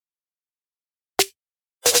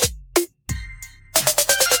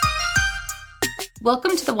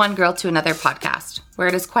Welcome to the One Girl to Another podcast, where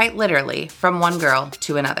it is quite literally from one girl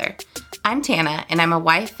to another. I'm Tana, and I'm a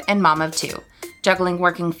wife and mom of two, juggling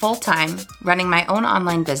working full-time, running my own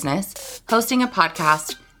online business, hosting a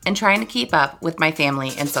podcast, and trying to keep up with my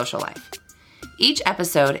family and social life. Each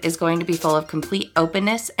episode is going to be full of complete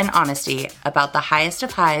openness and honesty about the highest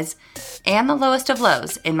of highs and the lowest of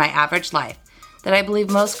lows in my average life that I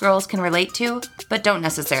believe most girls can relate to, but don't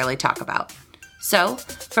necessarily talk about. So,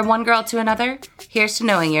 from one girl to another, here's to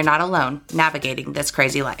knowing you're not alone navigating this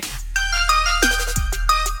crazy life.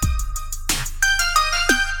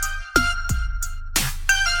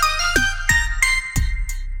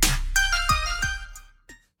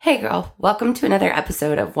 Hey girl, welcome to another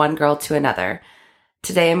episode of One Girl to Another.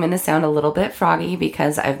 Today I'm going to sound a little bit froggy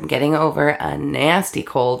because I'm getting over a nasty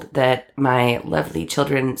cold that my lovely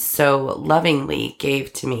children so lovingly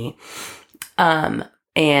gave to me.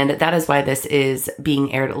 And that is why this is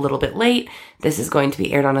being aired a little bit late. This is going to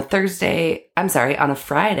be aired on a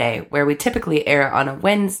Friday, where we typically air on a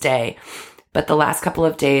Wednesday. But the last couple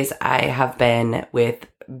of days I have been with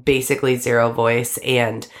basically zero voice,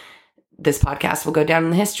 and this podcast will go down in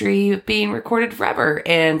the history of being recorded forever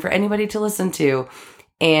and for anybody to listen to.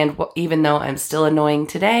 And even though I'm still annoying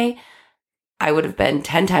today, I would have been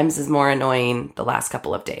 10 times as more annoying the last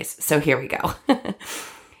couple of days. So here we go.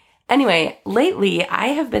 Anyway, lately I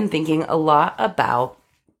have been thinking a lot about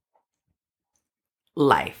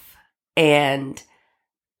life and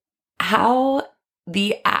how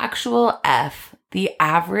the average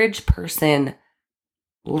person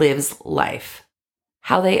lives life,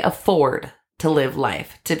 how they afford to live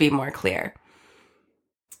life, to be more clear.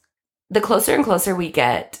 The closer and closer we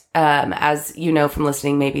get, as you know from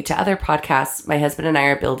listening maybe to other podcasts, my husband and I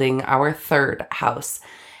are building our third house.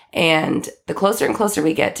 And the closer and closer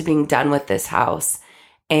we get to being done with this house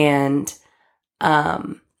and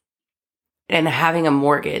having a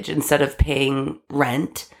mortgage instead of paying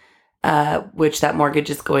rent, which that mortgage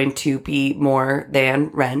is going to be more than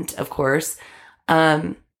rent, of course.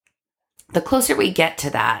 The closer we get to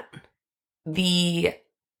that, the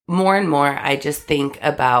more and more I just think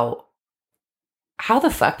about how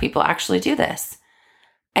the fuck people actually do this.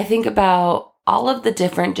 I think about all of the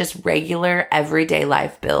different just regular everyday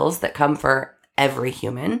life bills that come for every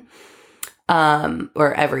human,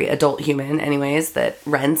 or every adult human anyways, that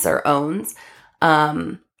rents or owns.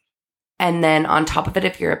 And then on top of it,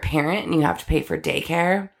 if you're a parent and you have to pay for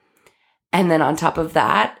daycare, and then on top of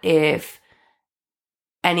that, if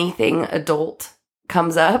anything adult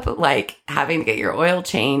comes up, like having to get your oil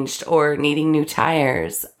changed or needing new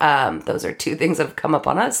tires, those are two things that have come up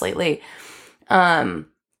on us lately.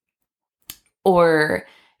 Or,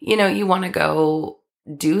 you want to go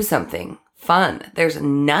do something fun. There's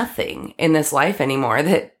nothing in this life anymore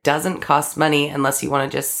that doesn't cost money unless you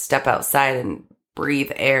want to just step outside and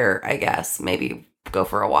breathe air, I guess. Maybe go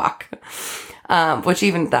for a walk, which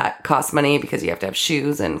even that costs money because you have to have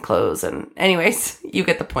shoes and clothes. And anyways, you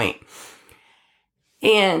get the point.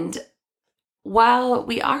 And while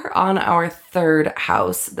we are on our third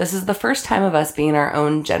house, this is the first time of us being our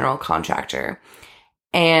own general contractor.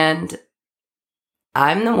 And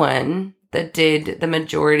I'm the one that did the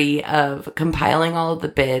majority of compiling all of the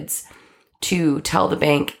bids to tell the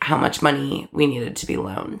bank how much money we needed to be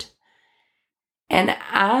loaned. And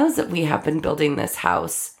as we have been building this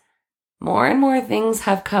house, more and more things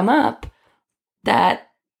have come up that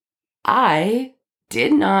I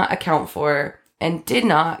did not account for and did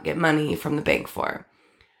not get money from the bank for.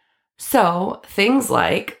 So things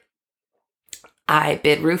like I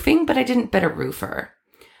bid roofing, but I didn't bid a roofer.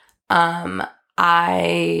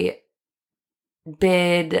 I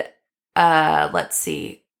bid, let's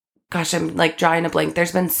see. Gosh, I'm like drawing a blank.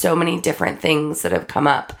 There's been so many different things that have come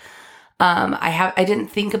up. I didn't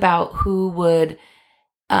think about who would,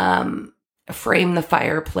 frame the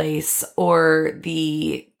fireplace or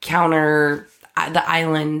the counter, the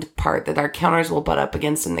island part that our counters will butt up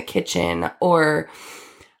against in the kitchen. Or,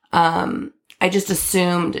 I just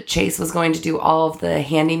assumed Chase was going to do all of the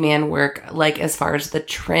handyman work, like as far as the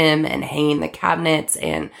trim and hanging the cabinets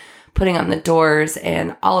and putting on the doors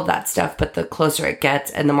and all of that stuff. But the closer it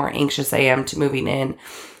gets and the more anxious I am to moving in,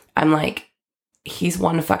 I'm like, he's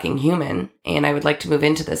one fucking human. And I would like to move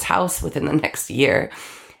into this house within the next year.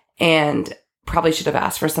 And probably should have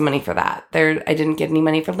asked for some money for that. I didn't get any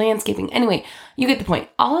money for landscaping. Anyway, you get the point.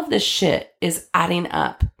 All of this shit is adding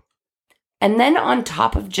up. And then on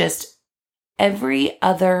top of just every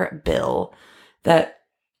other bill that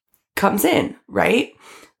comes in, right?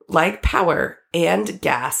 Like power and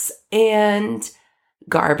gas and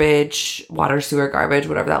garbage, water, sewer, garbage,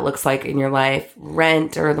 whatever that looks like in your life,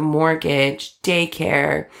 rent or the mortgage,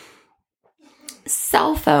 daycare,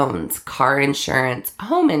 cell phones, car insurance,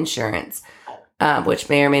 home insurance, which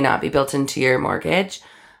may or may not be built into your mortgage.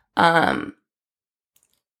 I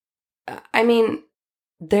mean,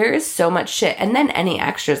 there is so much shit. And then any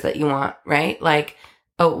extras that you want, right? Like,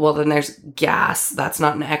 oh, well, then there's gas. That's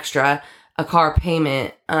not an extra. A car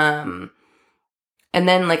payment. And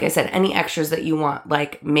then, like I said, any extras that you want.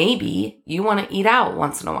 Like, maybe you want to eat out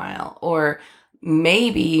once in a while. Or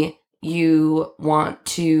maybe you want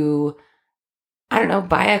to, I don't know,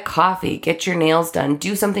 buy a coffee, get your nails done,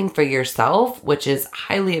 do something for yourself, which is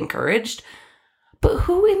highly encouraged. But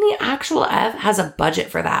who in the actual F has a budget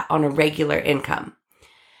for that on a regular income?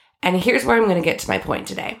 And here's where I'm going to get to my point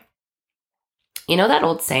today. You know that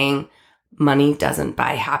old saying, money doesn't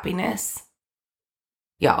buy happiness?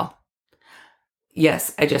 Y'all.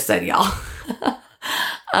 Yes, I just said y'all.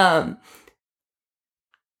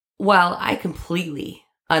 While I completely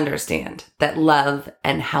understand that love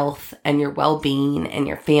and health and your well-being and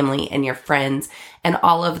your family and your friends and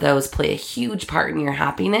all of those play a huge part in your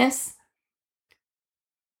happiness,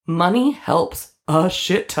 money helps a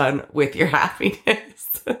shit ton with your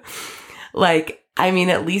happiness. Like, I mean,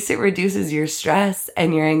 at least it reduces your stress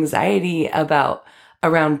and your anxiety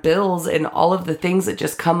around bills and all of the things that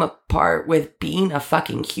just come apart with being a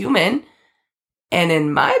fucking human. And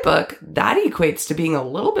in my book, that equates to being a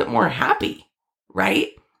little bit more happy, right?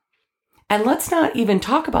 And let's not even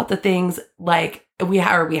talk about the things like we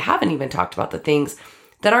haven't even talked about the things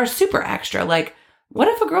that are super extra. Like, what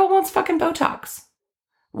if a girl wants fucking Botox?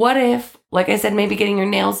 What if, like I said, maybe getting your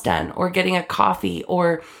nails done or getting a coffee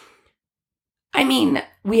or, I mean,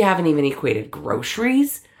 we haven't even equated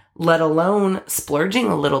groceries, let alone splurging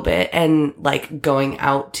a little bit and like going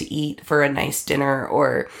out to eat for a nice dinner,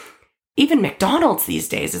 or even McDonald's these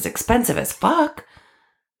days is expensive as fuck.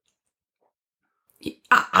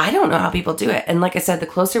 I don't know how people do it. And like I said, the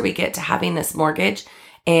closer we get to having this mortgage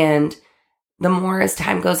and the more as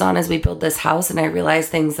time goes on as we build this house and I realize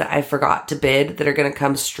things that I forgot to bid that are going to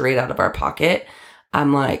come straight out of our pocket,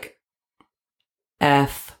 I'm like,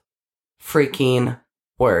 F freaking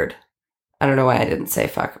word. I don't know why I didn't say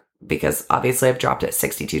fuck, because obviously I've dropped it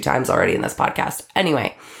 62 times already in this podcast.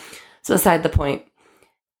 Anyway, so aside the point,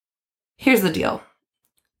 here's the deal.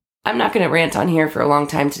 I'm not going to rant on here for a long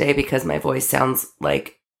time today because my voice sounds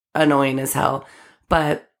like annoying as hell,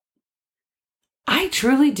 but I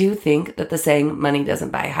truly do think that the saying money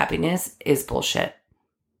doesn't buy happiness is bullshit.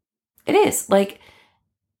 It is. Like,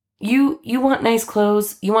 you want nice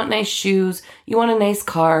clothes, you want nice shoes, you want a nice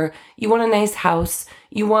car, you want a nice house,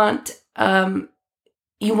 you want to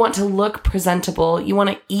look presentable, you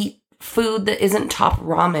want to eat food that isn't top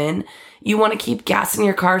ramen, you want to keep gas in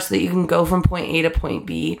your car so that you can go from point A to point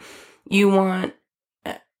B. You want,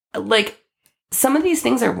 like, some of these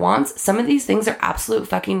things are wants, some of these things are absolute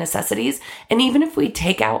fucking necessities. And even if we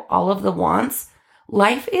take out all of the wants,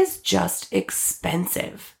 life is just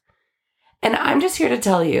expensive. And I'm just here to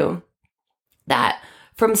tell you that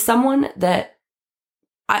from someone that,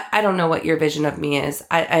 I don't know what your vision of me is.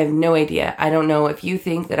 I have no idea. I don't know if you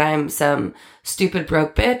think that I'm some stupid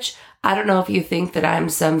broke bitch. I don't know if you think that I'm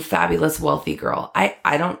some fabulous wealthy girl.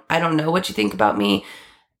 I don't know what you think about me.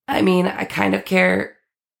 I mean, I kind of care.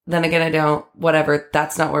 Then again, I don't. Whatever.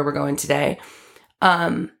 That's not where we're going today.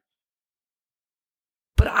 But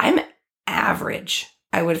I'm average.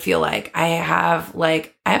 I would feel like I have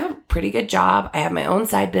a pretty good job. I have my own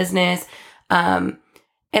side business.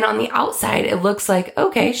 And on the outside, it looks like,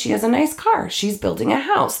 okay, she has a nice car. She's building a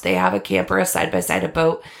house. They have a camper, a side-by-side, a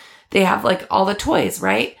boat. They have like all the toys,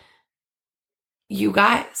 right? You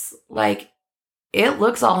guys, like, it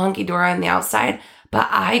looks all hunky-dory on the outside, but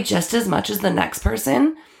I, just as much as the next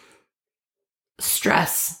person,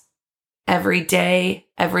 stress every day,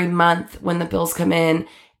 every month when the bills come in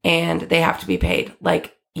and they have to be paid.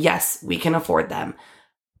 Like, yes, we can afford them,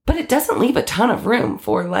 but it doesn't leave a ton of room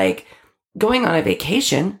for like going on a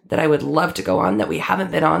vacation that I would love to go on that we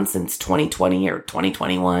haven't been on since 2020 or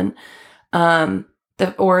 2021.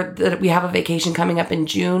 Or that we have a vacation coming up in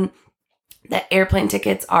June. The airplane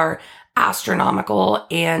tickets are astronomical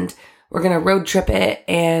and we're going to road trip it.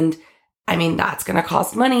 And I mean, that's going to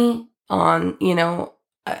cost money on,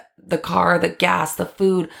 the car, the gas, the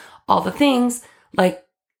food, all the things. Like,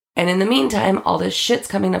 and in the meantime, all this shit's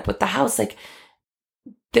coming up with the house. Like,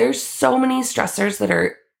 there's so many stressors that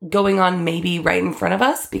are going on maybe right in front of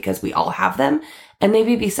us because we all have them, and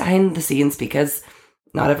maybe behind the scenes because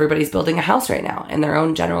not everybody's building a house right now and their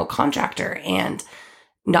own general contractor, and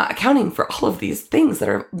not accounting for all of these things that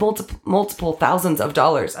are multiple thousands of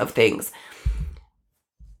dollars of things.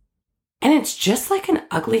 And it's just like an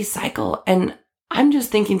ugly cycle. And I'm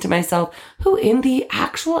just thinking to myself, who in the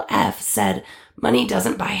actual F said money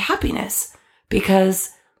doesn't buy happiness, because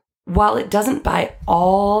while it doesn't buy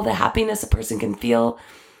all the happiness a person can feel,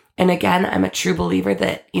 and again, I'm a true believer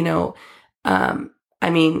that,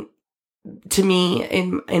 to me,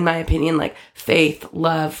 in my opinion, like faith,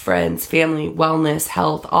 love, friends, family, wellness,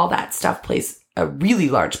 health, all that stuff plays a really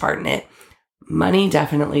large part in it. Money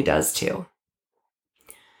definitely does too.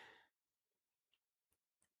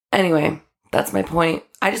 Anyway, that's my point.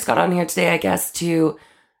 I just got on here today, I guess, to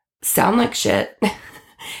sound like shit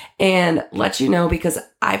and let you know, because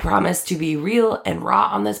I promise to be real and raw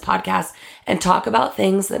on this podcast and talk about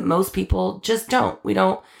things that most people just don't.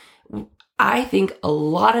 I think a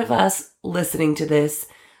lot of us listening to this,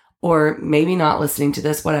 or maybe not listening to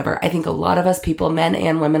this, whatever, I think a lot of us people, men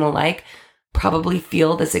and women alike, probably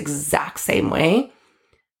feel this exact same way,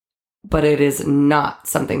 but it is not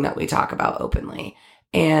something that we talk about openly.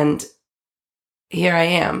 And here I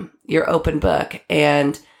am, your open book.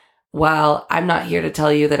 And while I'm not here to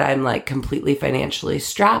tell you that I'm like completely financially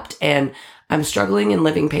strapped and I'm struggling and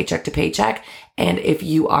living paycheck to paycheck, and if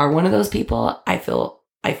you are one of those people, I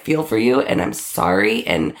feel for you, and I'm sorry,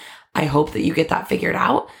 and I hope that you get that figured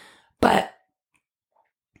out. But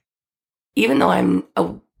even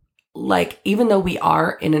though even though we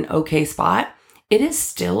are in an okay spot, it is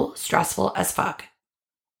still stressful as fuck.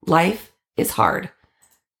 Life is hard.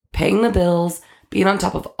 Paying the bills, being on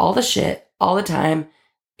top of all the shit all the time,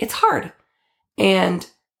 it's hard. And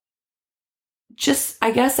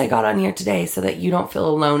I guess I got on here today so that you don't feel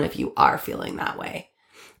alone if you are feeling that way.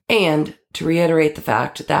 And to reiterate the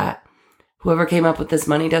fact that whoever came up with this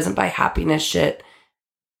money doesn't buy happiness shit,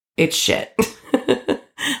 it's shit.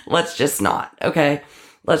 Let's just not, okay?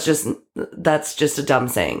 That's just a dumb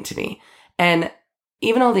saying to me. And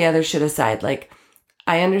even all the other shit aside, like,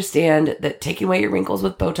 I understand that taking away your wrinkles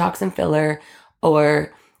with Botox and filler,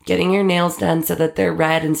 or getting your nails done so that they're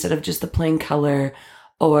red instead of just the plain color,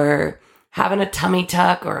 or having a tummy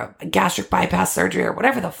tuck or a gastric bypass surgery, or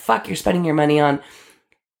whatever the fuck you're spending your money on.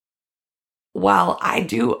 While I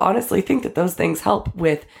do honestly think that those things help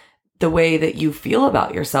with the way that you feel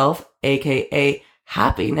about yourself, aka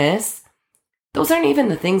happiness, those aren't even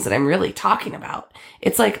the things that I'm really talking about.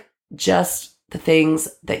 It's like just the things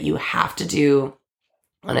that you have to do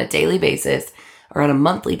on a daily basis or on a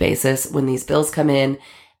monthly basis when these bills come in,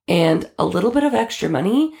 and a little bit of extra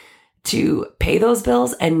money to pay those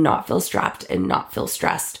bills and not feel strapped and not feel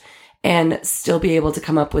stressed, and still be able to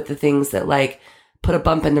come up with the things that like put a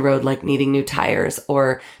bump in the road, like needing new tires,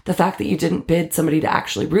 or the fact that you didn't bid somebody to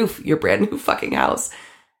actually roof your brand new fucking house.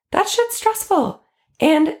 That shit's stressful.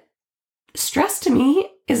 And stress to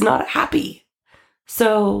me is not happy.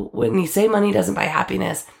 So when you say money doesn't buy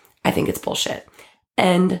happiness, I think it's bullshit.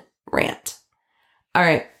 End rant. All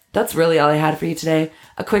right, that's really all I had for you today.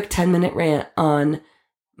 A quick 10-minute rant on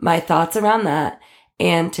my thoughts around that,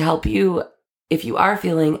 and to help you, if you are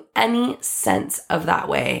feeling any sense of that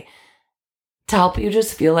way, to help you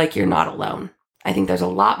just feel like you're not alone. I think there's a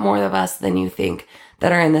lot more of us than you think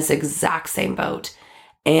that are in this exact same boat.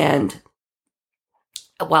 And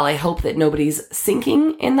while I hope that nobody's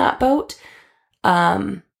sinking in that boat,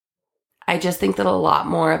 I just think that a lot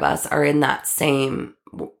more of us are in that same,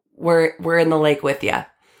 we're in the lake with you,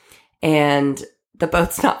 and the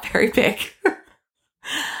boat's not very big.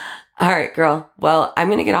 All right, girl. Well, I'm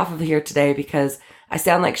going to get off of here today because I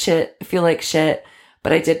sound like shit, I feel like shit,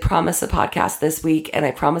 but I did promise a podcast this week, and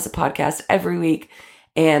I promise a podcast every week,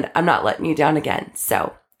 and I'm not letting you down again.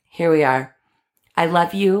 So here we are. I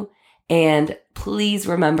love you, and please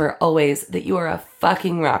remember always that you are a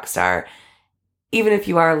fucking rock star, even if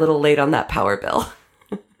you are a little late on that power bill.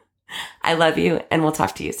 I love you, and we'll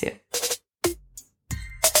talk to you soon.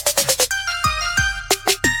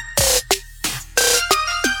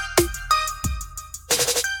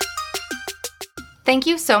 Thank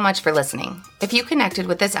you so much for listening. If you connected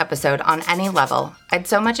with this episode on any level, I'd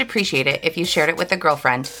so much appreciate it if you shared it with a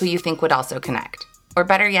girlfriend who you think would also connect. Or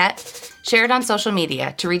better yet, share it on social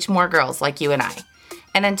media to reach more girls like you and I.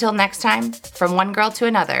 And until next time, from one girl to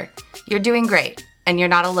another, you're doing great, and you're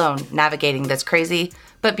not alone navigating this crazy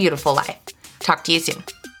but beautiful life. Talk to you soon.